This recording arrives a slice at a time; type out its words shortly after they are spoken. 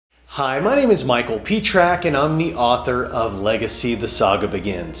Hi, my name is Michael Pietrack and I'm the author of Legacy, The Saga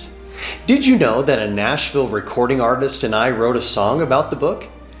Begins. Did you know that a Nashville recording artist and I wrote a song about the book?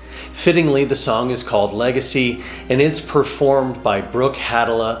 Fittingly, the song is called Legacy and it's performed by Brooke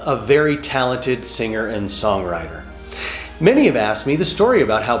Hatala, a very talented singer and songwriter. Many have asked me the story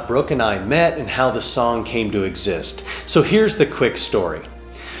about how Brooke and I met and how the song came to exist. So here's the quick story.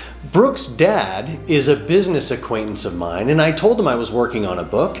 Brooke's dad is a business acquaintance of mine, and I told him I was working on a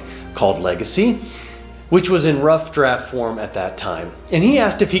book called Legacy, which was in rough draft form at that time, and he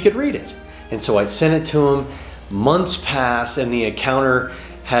asked if he could read it. And so I sent it to him. Months pass, and the encounter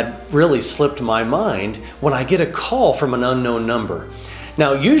had really slipped my mind when I get a call from an unknown number.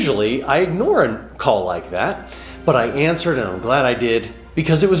 Now, usually I ignore a call like that, but I answered, and I'm glad I did,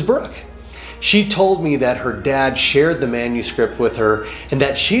 because it was Brooke. She told me that her dad shared the manuscript with her and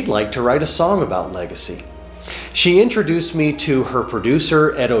that she'd like to write a song about Legacy. She introduced me to her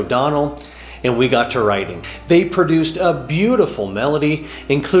producer, Ed O'Donnell, and we got to writing. They produced a beautiful melody,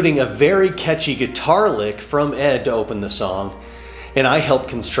 including a very catchy guitar lick from Ed to open the song, and I helped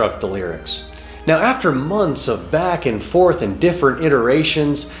construct the lyrics. Now, after months of back and forth and different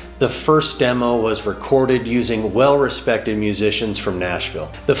iterations, the first demo was recorded using well-respected musicians from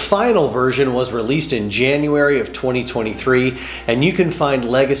Nashville. The final version was released in January of 2023, and you can find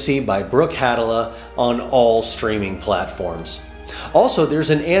Legacy by Brooke Hatala on all streaming platforms. Also, there's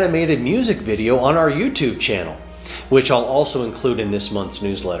an animated music video on our YouTube channel, which I'll also include in this month's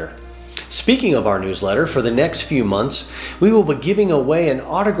newsletter. Speaking of our newsletter, for the next few months, we will be giving away an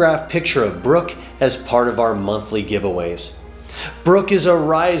autographed picture of Brooke as part of our monthly giveaways. Brooke is a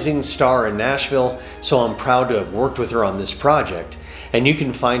rising star in Nashville, so I'm proud to have worked with her on this project, and you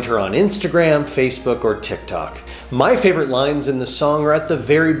can find her on Instagram, Facebook, or TikTok. My favorite lines in the song are at the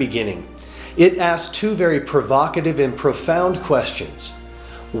very beginning. It asks two very provocative and profound questions.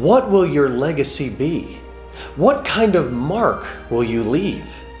 What will your legacy be? What kind of mark will you leave?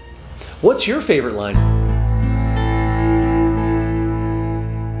 What's your favorite line?